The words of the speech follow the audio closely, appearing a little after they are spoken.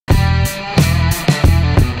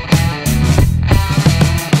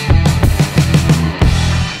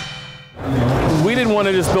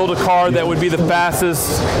want to just build a car that would be the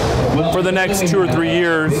fastest for the next 2 or 3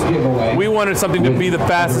 years. We wanted something to be the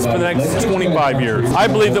fastest for the next 25 years. I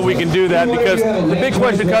believe that we can do that because the big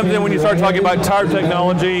question comes in when you start talking about tire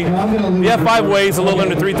technology. The F5 weighs a little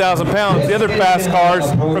under 3,000 pounds. The other fast cars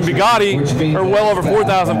from Bugatti are well over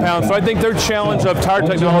 4,000 pounds. So I think their challenge of tire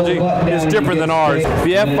technology is different than ours.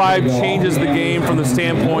 The F5 changes the game from the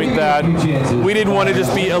standpoint that we didn't want to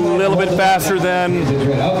just be a little bit faster than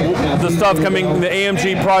the stuff coming, the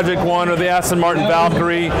AMG Project 1 or the Aston Martin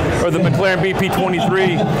Valkyrie or the McLaren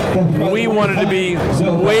BP23. We wanted to be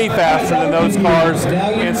way faster than those cars,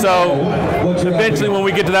 and so eventually when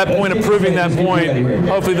we get to that point of proving that point,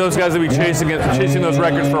 hopefully those guys will be chasing those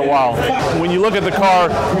records for a while. When you look at the car,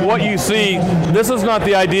 what you see, this is not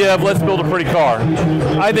the idea of let's build a pretty car.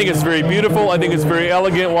 I think it's very beautiful, I think it's very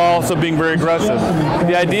elegant while also being very aggressive.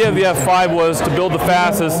 The idea of the F5 was to build the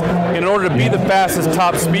fastest. In order to be the fastest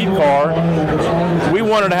top speed car, we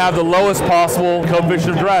wanted to have the lowest possible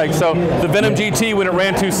coefficient of drag. So the Venom GT, when it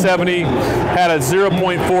ran 270, had a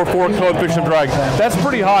 0.44 coefficient of drag. That's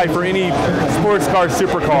pretty high for any sports car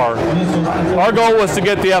supercar. Our goal was to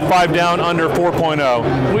get the F5 down under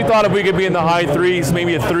 4.0. We thought if we could be in the high threes,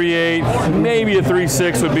 maybe a 3.8, maybe a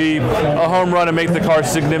 3.6 would be a home run and make the car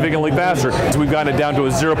significantly faster. So we've gotten it down to a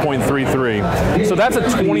 0.33. So that's a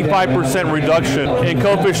 25% reduction in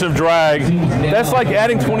coefficient of drag. That's like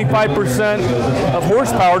adding 25% of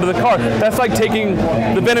horsepower to the car. That's like taking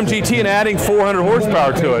the Venom GT and adding 400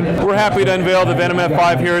 horsepower to it. We're happy to unveil the Venom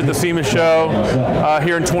F5 here at the SEMA Show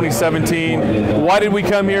here in 2017. Why did we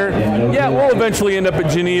come here? Yeah, we'll eventually end up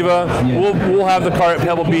at Geneva. We'll have the car at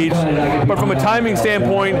Pebble Beach. But from a timing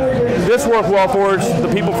standpoint, this worked well for us.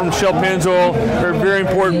 The people from Shell Pennzoil are a very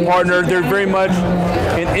important partner. They're very much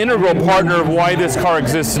an integral partner of why this car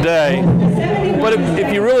exists today. But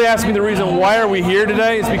if you really ask me the reason why are we here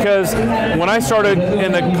today, it's because when I started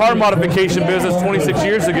in the car modification business 26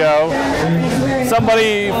 years ago,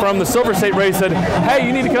 somebody from the Silver State race said, hey,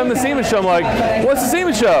 you need to come to the SEMA Show. I'm like, what's the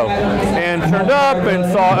SEMA Show? And turned up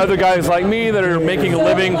and saw other guys like me that are making a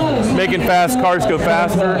living, making fast cars go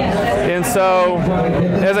faster. And so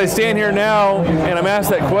as I stand here now and I'm asked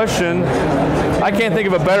that question, I can't think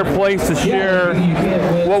of a better place to share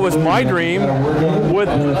what was my dream with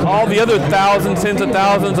all the other thousands, tens of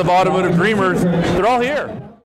thousands of automotive dreamers. They're all here.